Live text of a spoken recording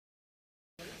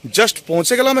Just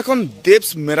পৌঁছে গেলাম এখন দেবস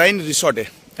মেরাইন রিসর্টে,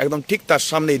 একদম ঠিক তার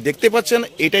সামনেই দেখতে পাচ্ছেন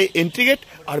এটাই এন্ট্রি গেট,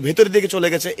 আর ভেতরের দিকে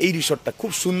চলে গেছে এই রিসর্টটা।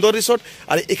 খুব সুন্দর রিসর্ট,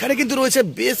 আর এখানে কিন্তু রয়েছে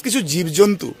বেশ কিছু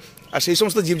জীবজন্তু, আর সেই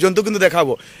সমস্ত জীবজন্তু কিন্তু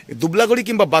দেখাবো। দুবলাগড়ি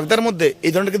কিংবা বাগদার মধ্যে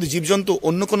এই ধরনের কিন্তু জীবজন্তু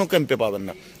অন্য কোনো ক্যাম্পে পাবেন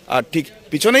না। আর ঠিক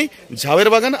পিছনেই ঝাউয়ের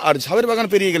বাগান, আর ঝাউয়ের বাগান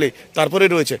পেরিয়ে গেলে তারপরে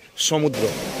রয়েছে সমুদ্র।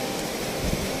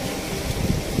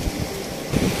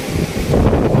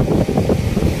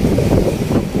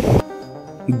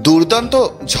 দুর্দান্ত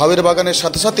ঝাউয়ের বাগানের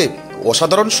সাথে সাথে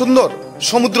অসাধারণ সুন্দর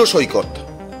সমুদ্র সৈকত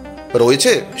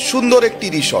রয়েছে। সুন্দর একটি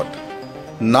রিসর্ট,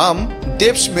 নাম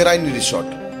দেবস মেরাইন রিসর্ট।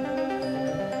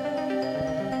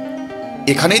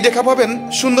 এখানেই দেখা পাবেন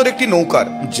সুন্দর একটি নৌকার,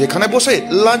 যেখানে বসে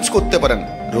লাঞ্চ করতে পারেন।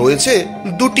 রয়েছে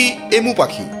দুটি এমু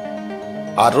পাখি,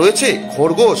 আর রয়েছে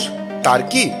খরগোশ,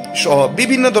 টার্কি সহ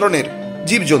বিভিন্ন ধরনের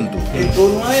জীবজন্তু।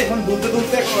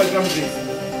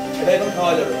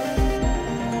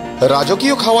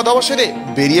 রাজকীয় খাওয়া দাওয়া সেরে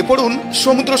বেরিয়ে পড়ুন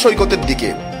সমুদ্র সৈকতের দিকে।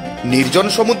 নির্জন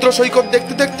সমুদ্র সৈকত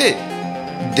দেখতে দেখতে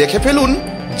দেখে ফেলুন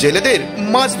জেলেদের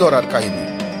মাছ ধরার কাহিনী।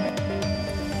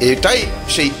 এটাই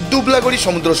সেই দুবলাগড়ি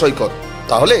সমুদ্র সৈকত।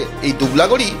 তাহলে এই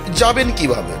দুবলাগড়ি যাবেন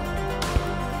কিভাবে?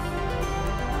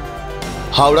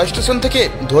 হাওড়া স্টেশন থেকে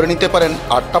ধরে নিতে পারেন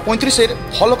 8:35-এর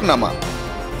ফলকনামা,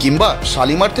 কিংবা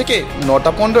শালিমার থেকে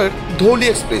 9:15-এর ধৌলি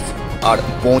এক্সপ্রেস, আর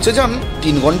পৌঁছে যান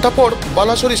 3 ঘন্টা পর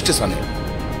বালাসোর স্টেশনে।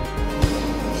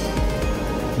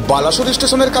 বালাসোর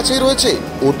স্টেশনের কাছেই রয়েছে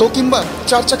অটো কিংবা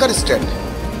 4 চাকার স্ট্যান্ড।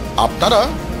 আপনারা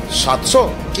 700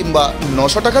 কিংবা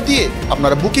 900 টাকা দিয়ে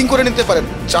আপনারা বুকিং করে নিতে পারেন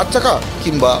 4 চাকা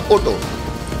কিংবা অটো।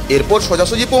 এরপর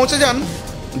সোজাসুজি পৌঁছে যান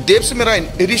দেবস মেরাইন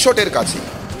রিসর্টের কাছে।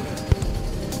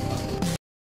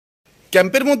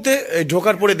 ক্যাম্পের মধ্যে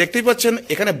ঢোকার পরে দেখতেই পাচ্ছেন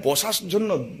এখানে বসার জন্য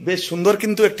বেশ সুন্দর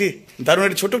কিন্তু একটি দারুণ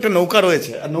একটি ছোট একটা নৌকা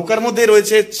রয়েছে, আর নৌকার মধ্যে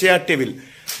রয়েছে চেয়ার টেবিল।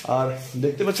 আর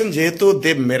দেখতে পাচ্ছেন যেহেতু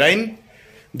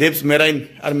দেবস মেরাইন,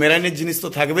 আর মেরাইনের জিনিস তো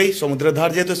থাকবেই, সমুদ্রের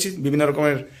ধার যেহেতু বিভিন্ন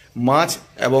রকমের মাছ,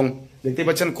 এবং দেখতে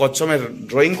পাচ্ছেন কচ্ছমের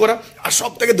ড্রয়িং করা। আর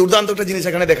সব থেকে দুর্দান্ত একটা জিনিস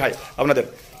এখানে দেখায় আপনাদের,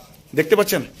 দেখতে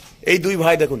পাচ্ছেন এই দুই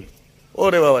ভাই দেখুন,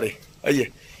 ওরে বাবারে, এই যে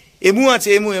এমু আছে,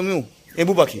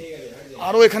 এমু পাখি।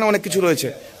 আরও এখানে অনেক কিছু রয়েছে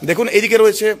দেখুন। এইদিকে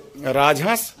রয়েছে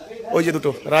রাজহাঁস, ওই যে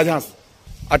দুটো রাজহাঁস,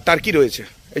 আর টার্কি রয়েছে,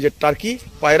 এই যে টার্কি,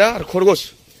 পায়রা আর খরগোশ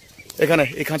এখানে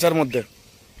এই খাঁচার মধ্যে।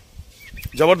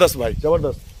 জবরদস্ত ভাই,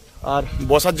 জবরদস্ত। আর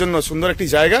বসার জন্য সুন্দর একটি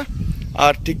জায়গা,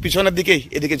 আর ঠিক পিছনের দিকেই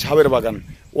এদিকে ঝাউয়ের বাগান।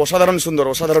 অসাধারণ সুন্দর,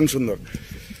 অসাধারণ সুন্দর,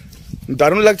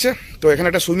 দারুণ লাগছে। তো এখানে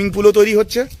একটা সুইমিং পুলও তৈরি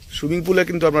হচ্ছে। সুইমিং পুলে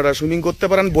কিন্তু আপনারা সুইমিং করতে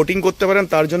পারেন, বোটিং করতে পারেন,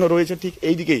 তার জন্য রয়েছে ঠিক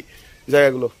এই দিকেই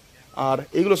জায়গাগুলো। আর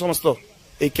এইগুলো সমস্ত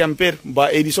এই ক্যাম্পের বা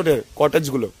এই রিসোর্টের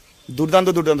কটেজগুলো দুর্দান্ত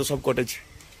দুর্দান্ত সব কটেজ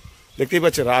দেখতেই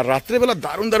পাচ্ছেন। আর রাত্রেবেলা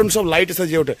দারুণ দারুণ সব লাইট এসে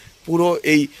যে ওঠে পুরো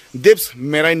এই দেবস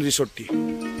মেরাইন রিসোর্টটি।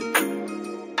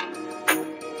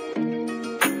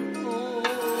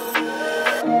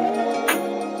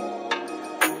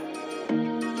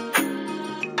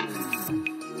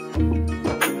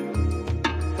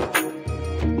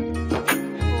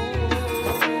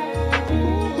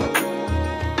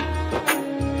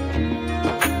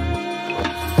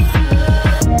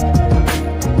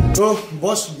 তো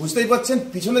বস বুঝতেই পাচ্ছেন,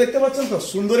 পিছনে দেখতে পাচ্ছেন তো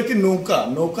সুন্দর একটি নৌকা,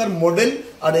 নৌকার মডেল।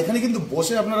 আর এখানে কিন্তু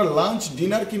বসে আপনারা লাঞ্চ,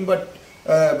 ডিনার কিংবা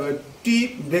টি,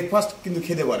 ব্রেকফাস্ট কিন্তু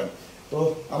খেতে পারেন। তো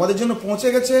আমাদের জন্য পৌঁছে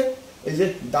গেছে এই যে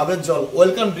ডাবের জল,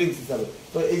 ওয়েলকাম ড্রিঙ্কস হিসাবে।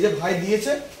 তো এই যে ভাই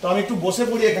দিয়েছে, তো আমি একটু বসে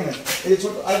পড়ি এখানে। এই যে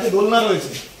ছোট আরেকটা দোলনা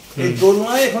রয়েছে, এই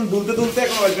দোলনায় এখন দুলতে দুলতে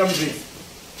এখন ওয়েলকাম ড্রিঙ্কস,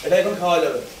 এটা এখন খাওয়া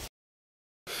যাবে।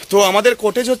 তো আমাদের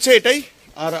কটেজ হচ্ছে এটাই,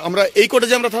 আর আমরা এই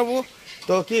কটেজে আমরা থাকবো।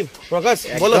 তো কি প্রকাশ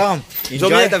বলো,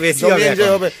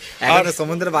 এনজয় হবে, আর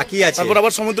সমুদ্র বাকি আছে, তারপর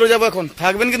আবার সমুদ্র যাবো। এখন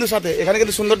থাকবেন কিন্তু সাথে, এখানে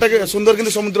কিন্তু সুন্দর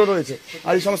কিন্তু সমুদ্র রয়েছে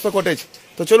আর এই সমস্ত কটেজ।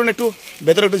 তো চলুন একটু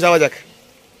ভেতরে একটু যাওয়া যাক।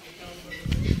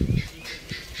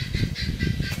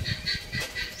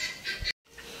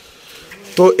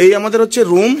 তো এই আমাদের হচ্ছে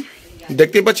রুম,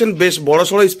 দেখতেই পাচ্ছেন বেশ বড়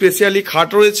সড়ো স্পেশালি খাট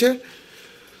রয়েছে,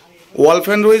 ওয়াল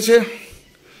ফ্যান রয়েছে,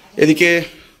 এদিকে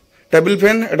টেবিল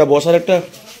ফ্যান, এটা বসার একটা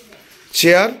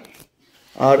চেয়ার,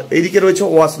 আর এইদিকে রয়েছে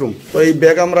ওয়াশরুম। তো এই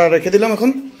ব্যাগ আমরা রেখে দিলাম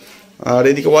এখন। আর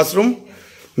এইদিকে ওয়াশরুম,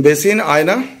 বেসিন,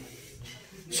 আয়না,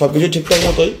 সব কিছু ঠিকঠাক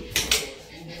মতোই।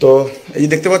 তো এই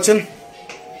দেখতে পাচ্ছেন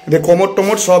এদিকে কোমর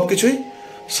টোমর সব কিছুই,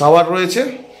 শাওয়ার রয়েছে।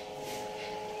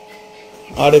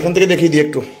 আর এখান থেকে দেখিয়ে দিই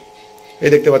একটু,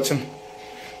 এই দেখতে পাচ্ছেন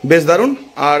বেশ দারুণ।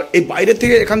 আর এই বাইরের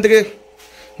থেকে, এখান থেকে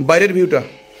বাইরের ভিউটা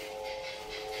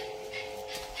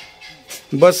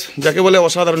বাস যাকে বলে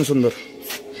অসাধারণ সুন্দর।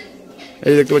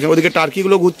 এই দেখতে পাচ্ছেন ওদিকে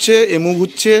টার্কিগুলো ঘুরছে, এমু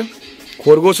ঘুরছে,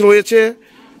 খরগোশ রয়েছে,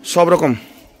 সব রকম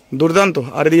দুর্দান্ত।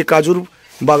 আর এদিকে কাজুর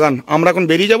বাগান। আমরা এখন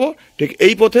বেরিয়ে যাব ঠিক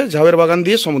এই পথে ঝাউয়ের বাগান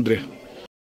দিয়ে সমুদ্রে।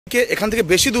 এখান থেকে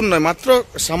বেশি দূর নয়, মাত্র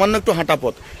সামান্য একটু হাঁটা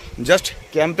পথ। জাস্ট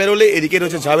ক্যাম্পের হলে এদিকে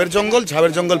রয়েছে ঝাউয়ের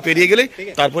জঙ্গল পেরিয়ে গেলে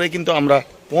তারপরে কিন্তু আমরা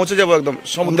পৌঁছে যাবো একদম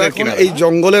সমুদ্রের কিনারে। এই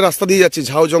জঙ্গলের রাস্তা দিয়ে যাচ্ছি,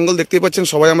 ঝাউ জঙ্গল দেখতেই পাচ্ছেন,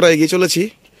 সবাই আমরা এগিয়ে চলেছি।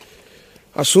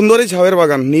 আর সুন্দর এই ঝাউয়ের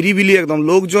বাগান, নিরিবিলি একদম,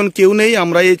 লোকজন কেউ নেই,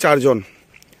 আমরা এই 4 জন।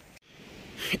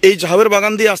 এই ঝাউয়ের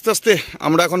বাগান দিয়ে আস্তে আস্তে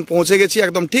আমরা এখন পৌঁছে গেছি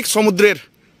একদম ঠিক সমুদ্রের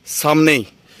সামনেই,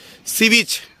 সি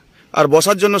বিচ। আর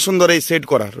বসার জন্য সুন্দর এই সেট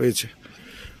করা রয়েছে,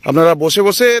 আপনারা বসে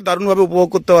বসে দারুণভাবে উপভোগ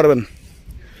করতে পারবেন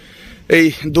এই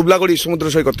দুবলাগড়ি সমুদ্র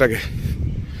সৈকতটাকে।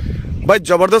 ভাই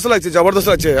জবরদস্ত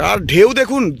লাগছে। আর ঢেউ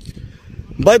দেখুন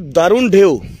ভাই, দারুণ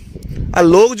ঢেউ। আর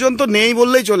লোকজন তো নেই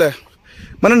বললেই চলে,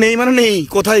 মানে নেই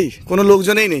কোথায় কোনো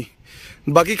লোকজনেই নেই,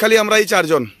 বাকি খালি আমরা এই 4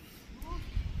 জন।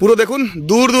 পুরো দেখুন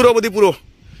দূর অবধি পুরো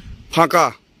ফাঁকা,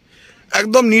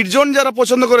 একদম নির্জন। যারা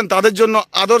পছন্দ করেন তাদের জন্য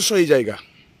আদর্শ এই জায়গা।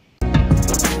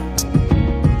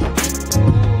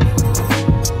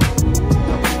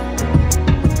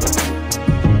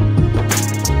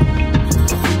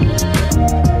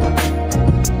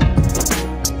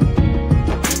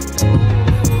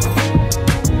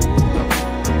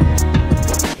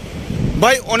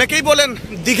 ভাই অনেকেই বলেন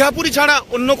দীঘাপুরি ছাড়া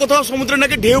অন্য কোথাও সমুদ্রে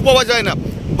নাকি ঢেউ পাওয়া যায় না,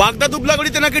 বাগদা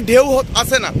দুবলাগড়িতে নাকি ঢেউ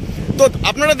আসে না। তো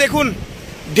আপনারা দেখুন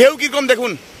ঢেউ কীরকম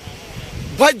দেখুন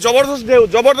ভাই,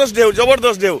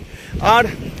 জবরদস্ত ঢেউ। আর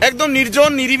একদম নির্জন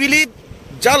নিরিবিলি,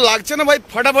 যা লাগছে না ভাই,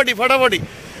 ফাটাফাটি।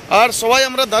 আর সবাই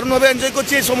আমরা দারুণভাবে এনজয়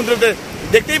করছি এই সমুদ্রেতে।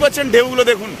 দেখতেই পাচ্ছেন ঢেউগুলো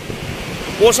দেখুন,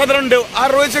 অসাধারণ ঢেউ। আর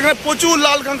রয়েছে এখানে প্রচুর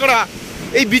লাল কাঁকড়া,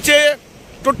 এই বিচে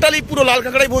টোটালি পুরো লাল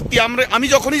কাঁকড়াই ভর্তি। আমি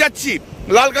যখনই যাচ্ছি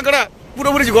লাল কাঁকড়া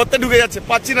পুরোপুরি গর্তে ঢুকে যাচ্ছে,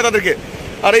 পাচ্ছি না তাদেরকে।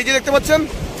 আর এই যে দেখতে পাচ্ছেন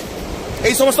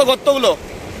এই সমস্ত গর্তগুলো,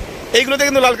 এইগুলোতে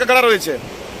কিন্তু লাল কাঁকড়া রয়েছে,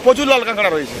 প্রচুর লাল কাঁকড়া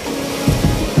রয়েছে।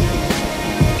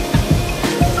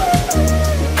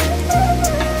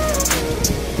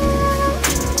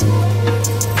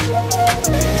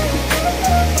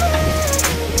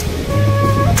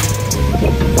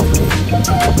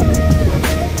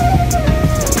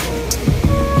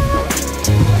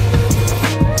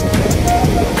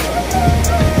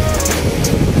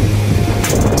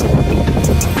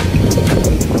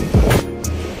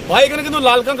 ভাই এখানে কিন্তু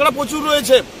লাল কাঁকড়া প্রচুর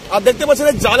রয়েছে। আর দেখতে পাচ্ছেন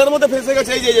জালের মধ্যে ফেসে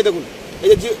গেছে, এই যে দেখুন, এই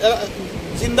যে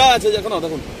জিন্দা আছে এখনো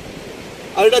দেখুন।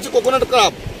 আর এটা হচ্ছে কোকোনাট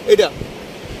ক্রাব, এইটা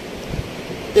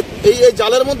এই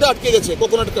জালের মধ্যে আটকে গেছে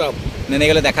কোকোনাট ক্রাব।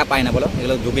 এগুলো দেখা পায় না বলো,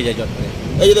 এগুলো ঢুকে যায় জল করে।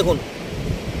 এই যে দেখুন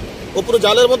ও পুরো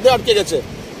জালের মধ্যে আটকে গেছে।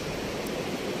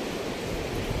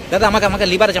 দাদা আমাকে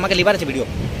লিভার আছে ভিডিও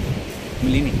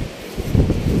মিলিনি।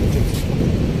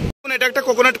 এটা একটা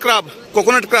কোকোনাট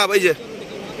ক্রাব, এই যে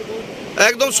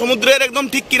একদম সমুদ্রের একদম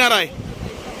ঠিক কিনারায়।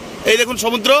 এই দেখুন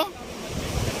সমুদ্র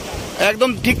একদম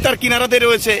ঠিক তার কিনারাতে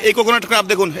রয়েছে এই কোকোনাট ক্রাব,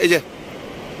 দেখুন এই যে।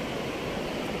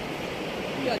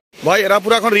 ভাই এরা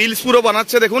পুরো এখন রিলস পুরো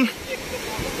বানাচ্ছে দেখুন।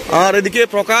 আর এদিকে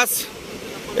প্রকাশ,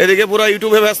 এদিকে পুরো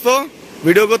ইউটিউবে ব্যস্ত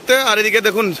ভিডিও করতে। আর এদিকে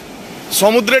দেখুন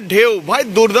সমুদ্রের ঢেউ, ভাই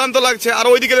দুর্দান্ত লাগছে। আর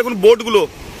ওইদিকে দেখুন বোটগুলো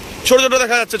ছোট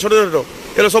দেখা যাচ্ছে, ছোট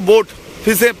এরা সব বোট,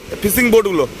 ফিশিং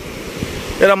বোটগুলো,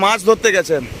 এরা মাছ ধরতে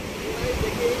গেছে।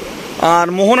 আর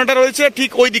মোহনাটা রয়েছে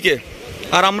ঠিক ওই দিকে।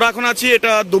 আর আমরা এখন আছি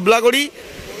এটা দুবলাগড়ি,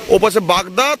 ও পাশে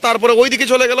বাগদা, তারপরে ওই দিকে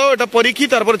চলে গেল এটা পরিখি,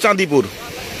 তারপরে চাঁদিপুর।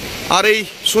 আর এই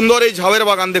সুন্দর এই ঝাউয়ের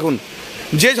বাগান দেখুন,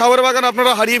 যে ঝাউয়ের বাগান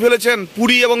আপনারা হারিয়ে ফেলেছেন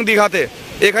পুরী এবং দীঘাতে,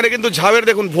 এখানে কিন্তু ঝাউয়ের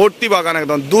দেখুন ভর্তি বাগান,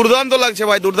 একদম দুর্দান্ত লাগছে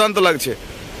ভাই, দুর্দান্ত লাগছে,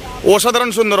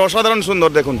 অসাধারণ সুন্দর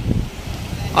দেখুন।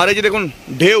 আর এই যে দেখুন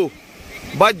ঢেউ,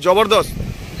 ভাই জবরদস্ত।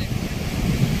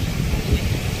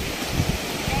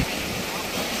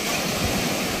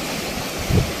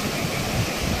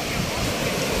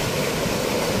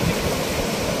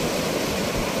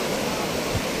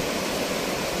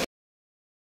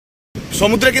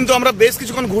 সমুদ্রে কিন্তু আমরা বেশ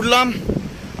কিছুক্ষণ ঘুরলাম,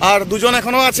 আর 2 জন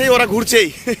এখনো আছে, ওরা ঘুরছেই।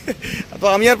 তো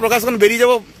আমি আর প্রকাশ এখন বেরিয়ে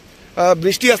যাবো,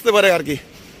 বৃষ্টি আসতে পারে আর কি।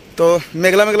 তো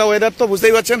মেঘলা ওয়েদার তো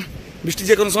বুঝতেই পারছেন, বৃষ্টি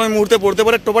যে কোনো সময় মুহূর্তে পড়তে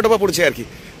পারে, টোপা পড়ছে আর কি।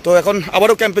 তো এখন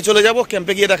আবারও ক্যাম্পে চলে যাব,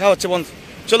 ক্যাম্পে গিয়ে দেখা হচ্ছে বন্ধ।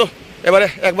 চলো এবারে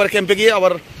একবার ক্যাম্পে গিয়ে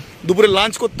আবার দুপুরে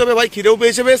লাঞ্চ করতে হবে, ভাই খিদেও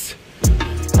পেয়েছে বেশ।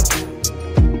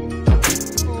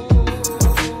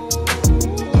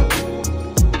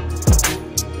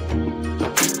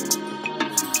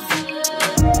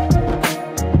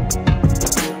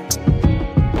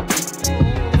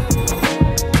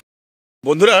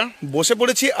 বন্ধুরা বসে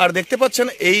পড়েছি, আর দেখতে পাচ্ছেন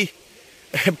এই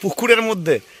পুকুরের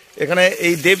মধ্যে এখানে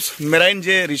এই দেবস মেরাইন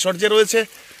যে রিসর্ট যে রয়েছে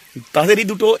তাদেরই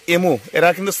 2টো এমও, এরা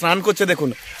কিন্তু স্নান করছে দেখুন।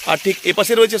 আর ঠিক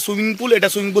এপাশে রয়েছে সুইমিং পুল, এটা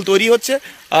সুইমিং পুল তৈরি হচ্ছে।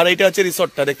 আর এইটা হচ্ছে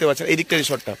রিসর্টটা, দেখতে পাচ্ছেন এই দিকটা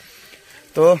রিসর্টটা।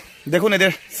 তো দেখুন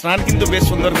এদের স্নান কিন্তু বেশ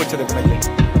সুন্দর করছে দেখুন। এই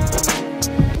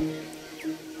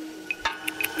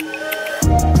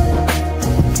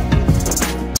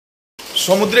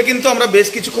সমুদ্রে কিন্তু আমরা বেশ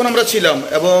কিছুক্ষণ আমরা ছিলাম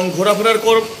এবং ঘোরাফেরার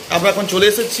পর আমরা এখন চলে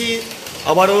এসেছি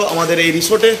আবারও আমাদের এই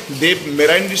রিসোর্টে, দেব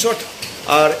মেরাইন রিসোর্ট।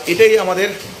 আর এটাই আমাদের,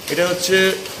 এটা হচ্ছে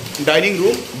ডাইনিং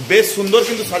রুম। বেশ সুন্দর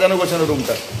কিন্তু সাজানো গোছানো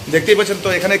রুমটা, দেখতেই পাচ্ছেন। তো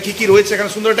এখানে কি কি রয়েছে, এখানে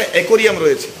সুন্দর একটা অ্যাকোরিয়াম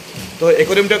রয়েছে। তো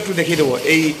অ্যাকোরিয়ামটা একটু দেখিয়ে দেবো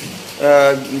এই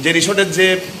যে রিসোর্টের যে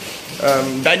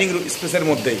ডাইনিং রুম স্পেসের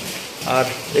মধ্যেই। আর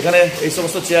এখানে এই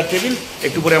সমস্ত চেয়ার টেবিল।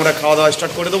 একটু পরে আমরা খাওয়া দাওয়া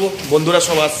স্টার্ট করে দেবো, বন্ধুরা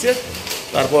সব আসছে।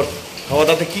 তারপর খাওয়া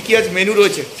দাওয়াতে কী কী আজ মেনু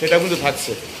রয়েছে সেটা কিন্তু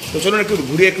থাকছে। তো চলুন একটু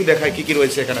ঘুরে একটু দেখাই কী কী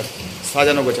রয়েছে এখানে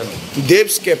সাজানো গোছানো।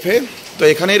 দেবস ক্যাফে। তো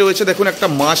এখানেই রয়েছে দেখুন একটা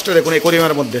মাছটা, দেখুন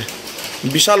অ্যাকোরিয়ামের মধ্যে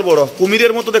বিশাল বড়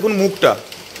কুমিরের মতো, দেখুন মুখটা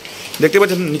দেখতে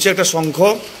পাচ্ছেন, নিচে একটা শঙ্খ।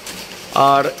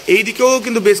 আর এই দিকেও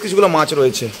কিন্তু বেশ কিছুগুলো মাছ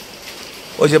রয়েছে,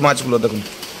 ওই যে মাছগুলো দেখুন।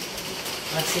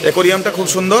 অ্যাকোরিয়ামটা খুব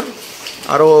সুন্দর,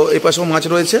 আরও এই পাশেও মাছ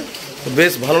রয়েছে,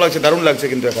 বেশ ভালো লাগছে, দারুণ লাগছে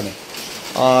কিন্তু এখানে।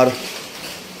 আর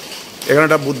এখানে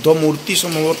একটা বুদ্ধ মূর্তি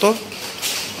সম্ভবত।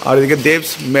 আর এদিকে দেবস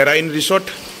মেরাইন রিসোর্ট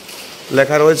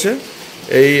লেখা রয়েছে।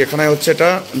 এই এখানে হচ্ছে এটা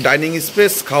ডাইনিং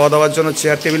স্পেস, খাওয়া দাওয়ার জন্য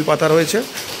চেয়ার টেবিল পাতা রয়েছে।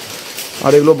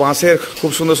 আর এগুলো বাঁশের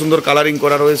খুব সুন্দর সুন্দর কালারিং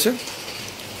করা রয়েছে।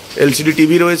 এলসিডি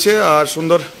টিভি রয়েছে, আর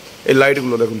সুন্দর এই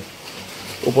লাইটগুলো দেখুন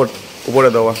উপরে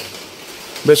দেওয়া,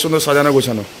 বেশ সুন্দর সাজানো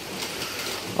গোছানো।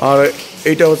 আর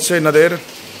এইটা হচ্ছে এনাদের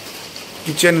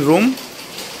কিচেন রুম,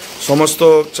 সমস্ত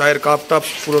চায়ের কাপ টাপ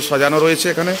পুরো সাজানো রয়েছে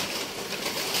এখানে।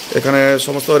 এখানে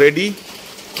সমস্ত রেডি,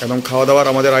 একদম খাওয়া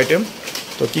দাওয়ার আমাদের আইটেম।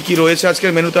 তো কী কী রয়েছে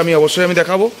আজকের মেনুতে আমি অবশ্যই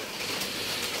দেখাবো।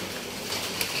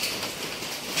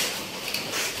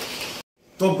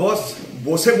 তো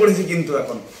বসে পড়েছি কিন্তু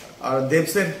এখন। আর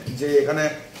দেবসের যে এখানে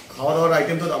খাওয়া দাওয়ার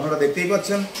আইটেম তো আপনারা দেখতেই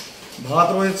পাচ্ছেন। ভাত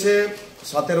রয়েছে,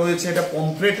 সাথে রয়েছে এটা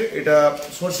পমফ্রেট, এটা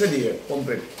সর্ষে দিয়ে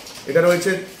পমফ্রেট। এটা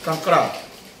রয়েছে কাঁকড়া,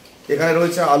 এখানে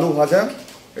রয়েছে আলু ভাজা,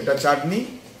 এটা চাটনি,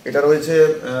 এটা রয়েছে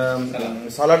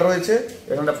সালাড রয়েছে,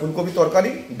 এখানে ফুলকপি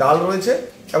তরকারি, ডাল রয়েছে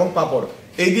এবং পাঁপড়।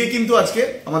 এই দিয়ে কিন্তু আজকে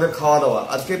আমাদের খাওয়া দাওয়া।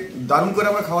 আজকে দারুণ করে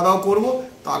আমরা খাওয়া দাওয়া করবো।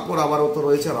 তারপর আবারও তো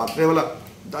রয়েছে রাত্রেবেলা,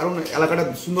 দারুণ এলাকাটা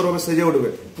সুন্দরভাবে সেজে উঠবে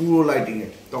পুরো লাইটিংয়ে,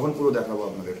 তখন পুরো দেখাবো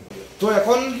আপনাদের। তো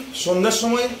এখন সন্ধ্যার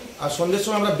সময়, আর সন্ধ্যার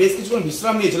সময় আমরা বেশ কিছুক্ষণ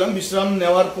বিশ্রাম নিয়েছিলাম। বিশ্রাম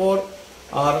নেওয়ার পর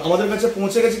আর আমাদের কাছে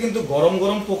পৌঁছে গেছে কিন্তু গরম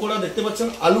গরম পকোড়া, দেখতে পাচ্ছেন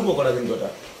আলু পকোড়া। কিন্তু এটা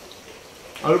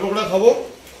আলু পকোড়া খাবো,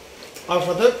 আর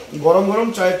সাথে গরম গরম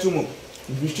চায়ের চুমুক।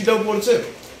 বৃষ্টিটাও পড়ছে,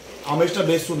 আমেজটা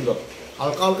বেশ সুন্দর,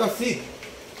 হালকা হালকা শীত,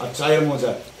 আর চায়ের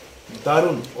মজা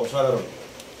দারুণ, অসাধারণ।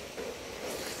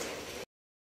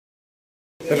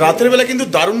 রাতের বেলা কিন্তু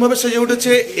দারুণভাবে সেজে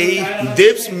উঠেছে এই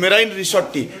দেবস মেরাইন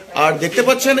রিসর্টটি। আর দেখতে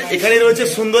পাচ্ছেন এখানে রয়েছে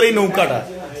সুন্দর এই নৌকাটা।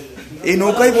 এই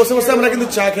নৌকায় বসে বসে আমরা কিন্তু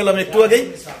চা খেলাম একটু আগেই,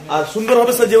 আর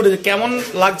সুন্দরভাবে সেজে উঠেছে। কেমন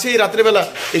লাগছে এই রাত্রেবেলা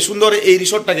এই সুন্দর এই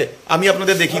রিসর্টটাকে আমি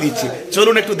আপনাদের দেখিয়ে দিচ্ছি,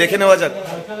 চলুন একটু দেখে নেওয়া যাক।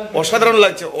 অসাধারণ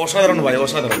লাগছে, অসাধারণ ভাই,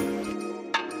 অসাধারণ।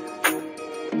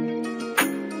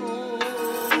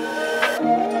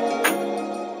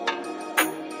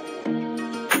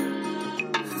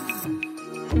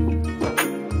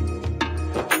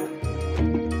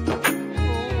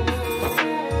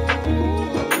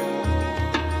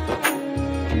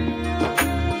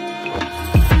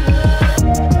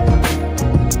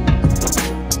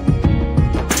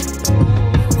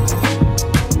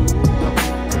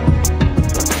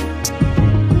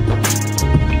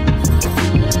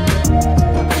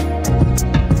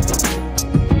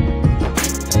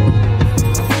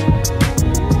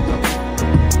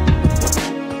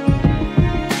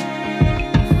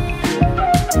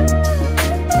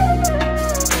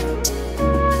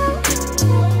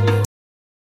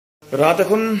 রাত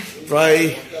এখন প্রায়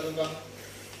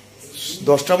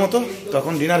 10টা মতো,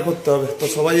 তখন ডিনার করতে হবে। তো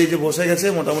সবাই এই যে বসে গেছে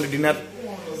মোটামুটি ডিনার।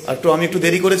 আমি একটু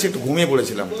দেরি করেছি, একটু ঘুমিয়ে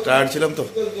পড়েছিলাম, টায়ার্ড ছিলাম।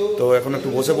 তো এখন একটু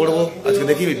বসে পড়বো। আজকে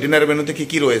দেখি ডিনারের মেনুতে কি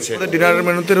কি রয়েছে। ডিনারের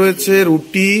মেনুতে রয়েছে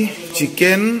রুটি,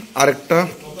 চিকেন, আর একটা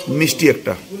মিষ্টি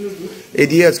একটা। এই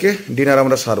দিয়ে আজকে ডিনার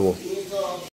আমরা সারবো।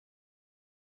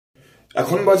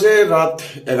 এখন বাজে রাত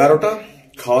 11টা,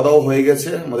 খাওয়া দাওয়া হয়ে গেছে,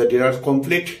 আমাদের ডিনার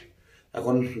কমপ্লিট।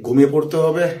 এখন ঘুমিয়ে পড়তে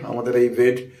হবে আমাদের এই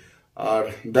বেড। আর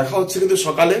দেখা হচ্ছে কিন্তু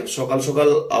সকালে, সকাল সকাল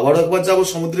আবারও একবার যাবো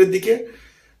সমুদ্রের দিকে,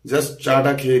 জাস্ট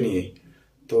চাটা খেয়ে নিয়ে।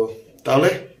 তো তাহলে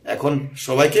এখন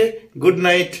সবাইকে গুড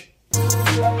নাইট।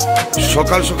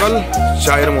 সকাল সকাল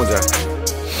চায়ের মজা।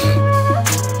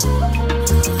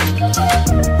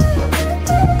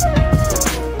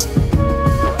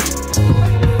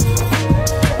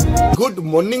 Good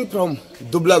morning from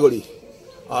Dublagari.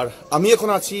 আর আমি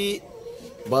এখন আছি,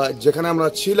 বা যেখানে আমরা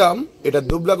ছিলাম, এটা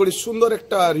দুবলাগড়ির সুন্দর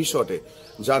একটা রিসর্টে,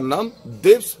 যার নাম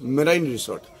দেবস মেরাইন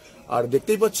রিসর্ট। আর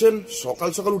দেখতেই পাচ্ছেন সকাল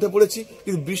সকাল উঠে পড়েছি,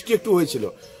 কিন্তু বৃষ্টি একটু হয়েছিল,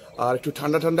 আর একটু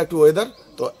ঠান্ডা ঠান্ডা একটু ওয়েদার।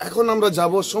 তো এখন আমরা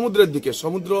যাব সমুদ্রের দিকে।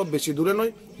 সমুদ্র বেশি দূরে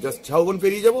নয়, জাস্ট ঝাউবন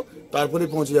পেরিয়ে যাব, তারপরে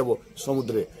পৌঁছে যাব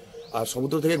সমুদ্রে। আর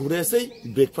সমুদ্র থেকে ঘুরে এসেই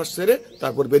ব্রেকফাস্ট সেরে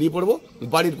তারপর বেরিয়ে পড়বো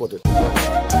বাড়ির পথে।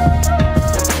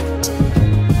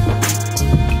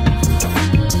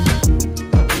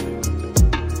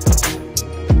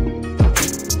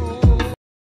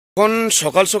 এখন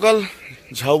সকাল সকাল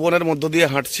ঝাউবনের মধ্য দিয়ে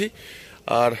হাঁটছি,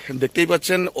 আর দেখতেই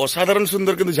পাচ্ছেন অসাধারণ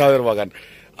সুন্দর কিন্তু ঝাউয়ের বাগান,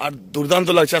 আর দুর্দান্ত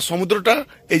লাগছে। আর সমুদ্রটা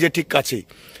এই যে ঠিক কাছেই,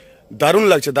 দারুণ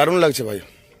লাগছে ভাই,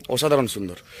 অসাধারণ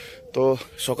সুন্দর। তো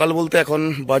সকাল বলতে এখন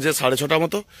বাজে 6:30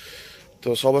 মতো। তো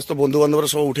সমস্ত বন্ধু বান্ধবরা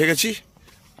সব উঠে গেছি,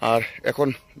 আর এখন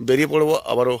বেরিয়ে পড়বো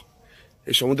আবারও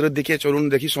এই সমুদ্রের দিকে। চলুন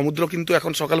দেখি, সমুদ্র কিন্তু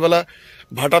এখন সকালবেলা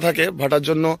ভাটা থাকে, ভাটার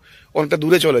জন্য অনেকটা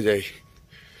দূরে চলে যায়।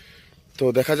 তো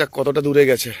দেখা যাক কতটা দূরে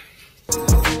গেছে।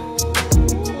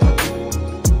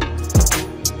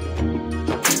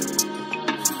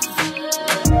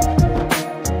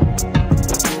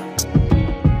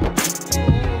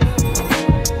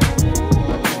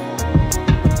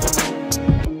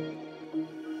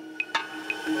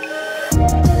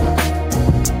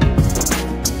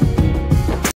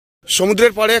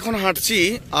 সমুদ্রের পাড়ে এখন হাঁটছি,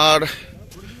 আর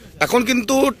এখন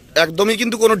কিন্তু একদমই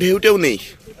কিন্তু কোনো ঢেউ নেই,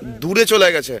 দূরে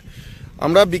চলে গেছে।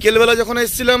 আমরা বিকেলবেলা যখন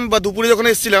এসেছিলাম বা দুপুরে যখন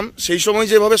এসেছিলাম সেই সময়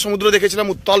যেভাবে সমুদ্র দেখেছিলাম,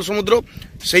 উত্তাল সমুদ্র,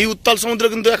 সেই উত্তাল সমুদ্র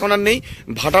কিন্তু এখন আর নেই,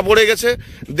 ভাটা পড়ে গেছে।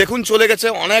 দেখুন চলে গেছে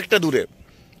অনেকটা দূরে।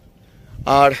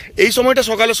 আর এই সময়টা,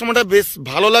 সকালের সময়টা বেশ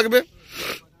ভালো লাগবে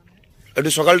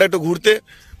একটু সকালটা একটু ঘুরতে।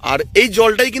 আর এই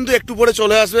জলটাই কিন্তু একটু পরে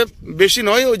চলে আসবে, বেশি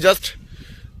নয়, ওই জাস্ট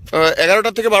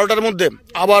 11টা থেকে 12টার মধ্যে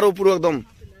আবারও পুরো একদম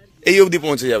এই অবধি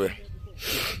পৌঁছে যাবে।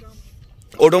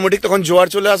 অটোমেটিক তখন জোয়ার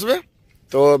চলে আসবে।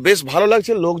 তো বেশ ভালো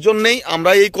লাগছে, লোকজন নেই,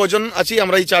 আমরা এই কজন আছি,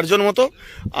 আমরা এই 4 জন মতো।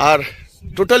 আর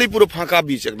টোটালি পুরো ফাঁকা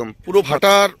বিচ, একদম পুরো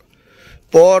ভাটার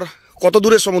পর কত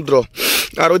দূরে সমুদ্র,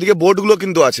 আর ওইদিকে বোটগুলো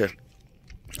কিন্তু আছে।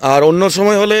 আর অন্য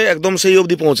সময় হলে একদম সেই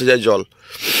অবধি পৌঁছে যায় জল।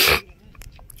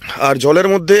 আর জলের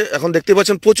মধ্যে এখন দেখতে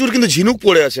পাচ্ছেন প্রচুর কিন্তু ঝিনুক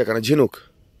পড়ে আছে এখানে, ঝিনুক।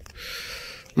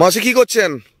 মাসি কি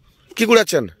করছেন, কি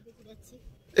কুড়াচ্ছেন?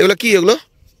 এগুলো কি?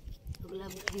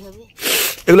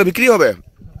 এগুলো বিক্রি হবে?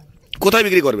 কোথায়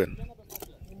বিক্রি করবেন?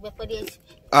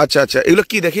 আচ্ছা আচ্ছা, এগুলো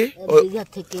কি দেখি?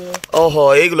 ওহো,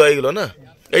 এইগুলো না।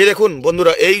 এই দেখুন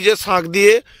বন্ধুরা, এই যে শাঁখ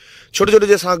দিয়ে, ছোট ছোট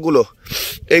যে শাঁখগুলো,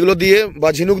 এইগুলো দিয়ে বা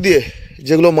ঝিনুক দিয়ে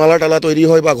যেগুলো মালা টালা তৈরি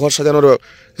হয় বা ঘর সাজানোর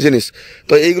জিনিস,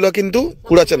 তো এইগুলো কিন্তু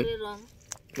কুড়াচ্ছেন।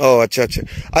 ও আচ্ছা আচ্ছা।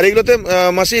 আর এইগুলোতে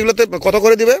মাসি, এগুলোতে কত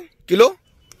করে দিবে কিলো?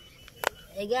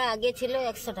 আগে ছিল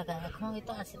 100 টাকা, এখন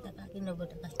এটা 80 টাকা কি 90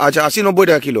 টাকা। আচ্ছা, 80-90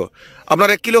 টাকা কিলো। আপনার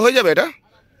 1 কিলো হয়ে যাবে এটা?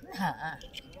 হ্যাঁ।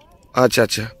 আচ্ছা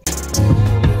আচ্ছা।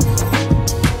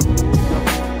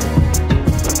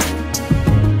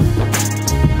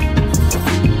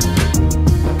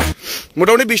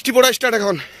 মোটামুটি বৃষ্টি পড়া স্টার্ট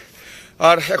এখন।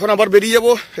 আর এখন আবার বেরিয়ে যাব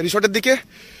রিসর্টের দিকে,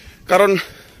 কারণ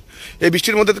এই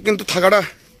বৃষ্টির মধ্যে কিন্তু থাকাটা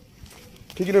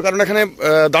ঠিকই নয়, কারণ এখানে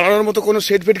দাঁড়ানোর মতো কোনো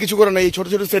সেট ফেট কিছু করে না। এই ছোটো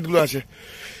ছোটো সেটগুলো আছে,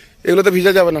 এগুলোতে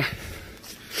ভিজা যাবে না।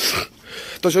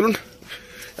 তো চলুন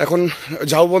এখন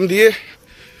ঝাউবন দিয়ে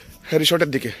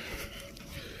রিসর্টের দিকে।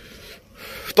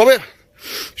 তবে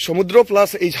সমুদ্র প্লাস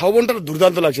এই ঝাউবনটা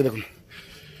দুর্দান্ত লাগছে। দেখুন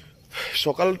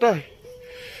সকালটা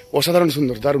অসাধারণ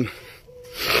সুন্দর, দারুণ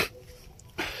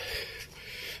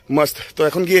মাস্ত। তো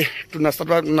এখন গিয়ে একটু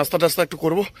নাস্তা একটু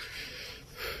করবো।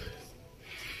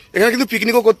 এখানে কিন্তু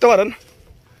পিকনিকও করতে পারেন,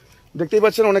 দেখতেই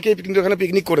পাচ্ছেন অনেকেই এখানে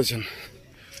পিকনিক করেছেন।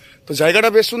 তো জায়গাটা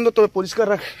বেশ সুন্দর, তবে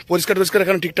পরিষ্কার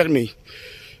এখানে ঠিকঠাক নেই,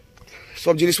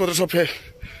 সব জিনিসপত্র সব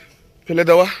ফেলে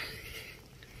দেওয়া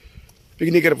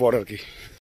পিকনিকের পর আর কি।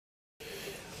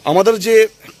 আমাদের যে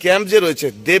ক্যাম্প যে রয়েছে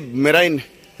দেব মেরাইন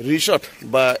রিসর্ট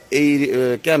বা এই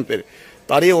ক্যাম্পের,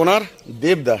 তারই ওনার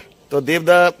দেবদা। তো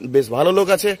দেবদা বেশ ভালো লোক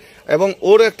আছে, এবং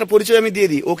ওর একটা পরিচয় আমি দিয়ে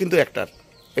দিই, ও কিন্তু অ্যাক্টর,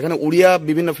 এখানে উড়িয়া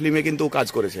বিভিন্ন ফিল্মে কিন্তু কাজ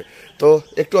করেছে। তো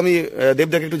একটু আমি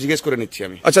দেবদাকে একটু জিজ্ঞেস করে নিচ্ছি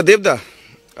আমি। আচ্ছা দেবদা,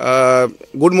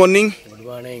 গুড মর্নিং। Good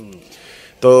morning.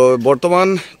 তো বর্তমান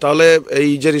তাহলে এই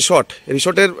যে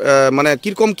রিসর্টের মানে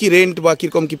কিরকম কি রেন্ট বা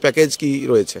কিরকম কি প্যাকেজ কি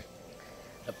রয়েছে?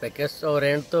 প্যাকেজ ও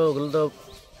রেন্ট তো ওগুলো তো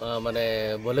মানে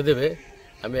বলে দেবে।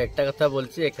 আমি একটা কথা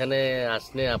বলছি, এখানে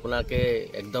আসলে আপনাকে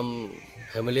একদম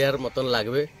ফ্যামিলিয়ার মতন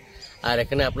লাগবে। আর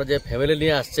এখানে আপনার যে ফ্যামিলি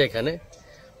নিয়ে আসছে এখানে,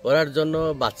 ওরার জন্য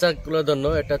বাচ্চাগুলোর জন্য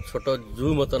একটা ছোট জু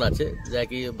মতন আছে, যা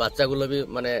কি বাচ্চাগুলো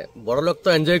মানে বড় লোক তো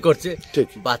এনজয় করছে,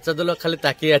 বাচ্চাদের খালি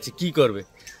তাকিয়ে আছে কি করবে।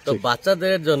 তো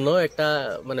বাচ্চাদের জন্য একটা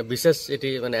মানে বিশেষ এটি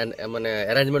মানে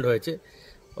অ্যারেঞ্জমেন্ট হয়েছে।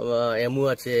 এমু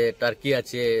আছে, টার্কি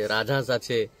আছে, রাজহাঁস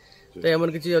আছে, তো এমন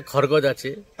কিছু খরগোশ আছে।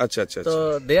 আচ্ছা আচ্ছা। তো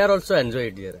দে are also enjoy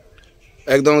it here.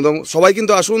 একদম সবাই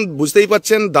কিন্তু আসুন, বুঝতেই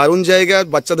পাচ্ছেন দারুণ জায়গা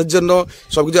বাচ্চাদের জন্য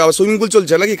সবকিছু। আবার সুইমিং পুল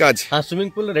চলছে নাকি কাজ? হ্যাঁ, সুইমিং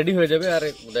পুল রেডি হয়ে যাবে, আর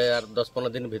 10-15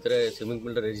 দিন ভিতরে সুইমিং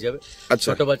পুলটা রেডি যাবে। আচ্ছা,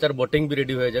 ছোট বাচ্চার বোটিং বি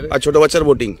রেডি হয়ে যাবে। আর ছোট বাচ্চার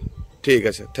বোটিং, ঠিক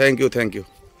আছে, থ্যাংক ইউ।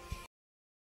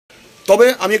 তবে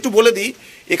আমি একটু বলে দিই,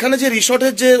 এখানে যে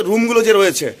রিসর্টের যে রুমগুলো যে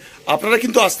রয়েছে, আপনারা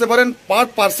কিন্তু আসতে পারেন পার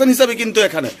পার্সন হিসাবে, কিন্তু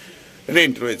এখানে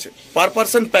রেন্ট রয়েছে পার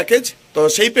পার্সন প্যাকেজ। তো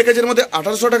সেই প্যাকেজের মধ্যে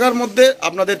 1800 টাকার মধ্যে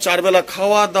আপনাদের 4 বেলা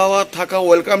খাওয়া দাওয়া থাকা,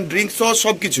 ওয়েলকাম ড্রিঙ্কস সহ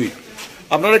সব কিছুই।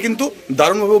 আপনারা কিন্তু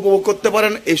দারুণভাবে উপভোগ করতে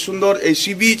পারেন এই সুন্দর এই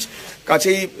সি বিচ,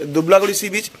 কাছেই দুবলাগড়ি সি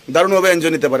বিচ, দারুণভাবে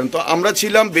এনজয় নিতে পারেন। তো আমরা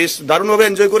ছিলাম, বেশ দারুণভাবে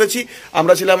এনজয় করেছি।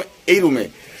 আমরা ছিলাম এই রুমে,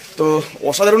 তো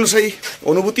অসাধারণ সেই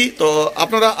অনুভূতি। তো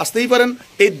আপনারা আসতেই পারেন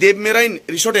এই দেব মেরাইন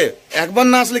রিসোর্টে। একবার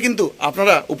না আসলে কিন্তু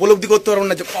আপনারা উপলব্ধি করতে পারবেন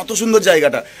না যে কত সুন্দর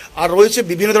জায়গাটা। আর রয়েছে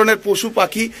বিভিন্ন ধরনের পশু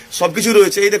পাখি, সব কিছু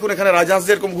রয়েছে। এই দেখুন এখানে রাজহাঁস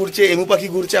যেরকম ঘুরছে, এমু পাখি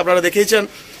ঘুরছে, আপনারা দেখেইছেন।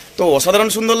 তো অসাধারণ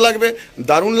সুন্দর লাগবে,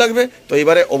 দারুণ লাগবে। তো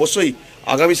এবারে অবশ্যই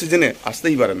আগামী সিজনে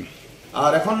আসতেই পারেন।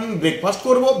 আর এখন ব্রেকফাস্ট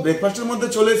করব। ব্রেকফাস্টের মধ্যে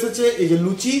চলে এসেছে এই যে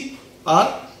লুচি আর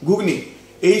ঘুগনি।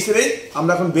 এই সেরে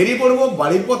আমরা এখন বেরিয়ে পড়বো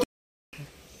বাড়ির পথে।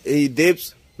 এই দেবস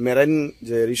মেরাইন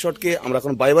যে রিসর্টকে আমরা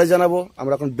এখন বাই বাই জানাবো।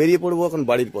 আমরা এখন বেরিয়ে পড়বো এখন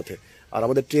বাড়ির পথে। আর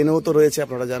আমাদের ট্রেনেও তো রয়েছে,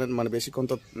 আপনারা জানেন, মানে বেশিক্ষণ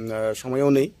তো সময়ও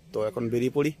নেই। তো এখন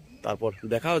বেরিয়ে পড়ি, তারপর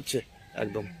দেখা হচ্ছে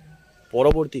একদম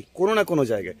পরবর্তী কোনো না কোনো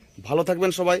জায়গায়। ভালো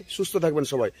থাকবেন সবাই, সুস্থ থাকবেন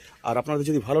সবাই। আর আপনাদের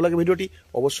যদি ভালো লাগে ভিডিওটি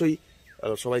অবশ্যই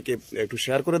সবাইকে একটু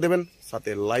শেয়ার করে দেবেন,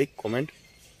 সাথে লাইক কমেন্ট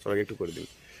সবাইকে একটু করে দিন।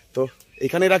 তো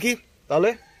এখানে রাখি তাহলে,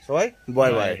 সবাই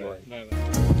বাই বাই।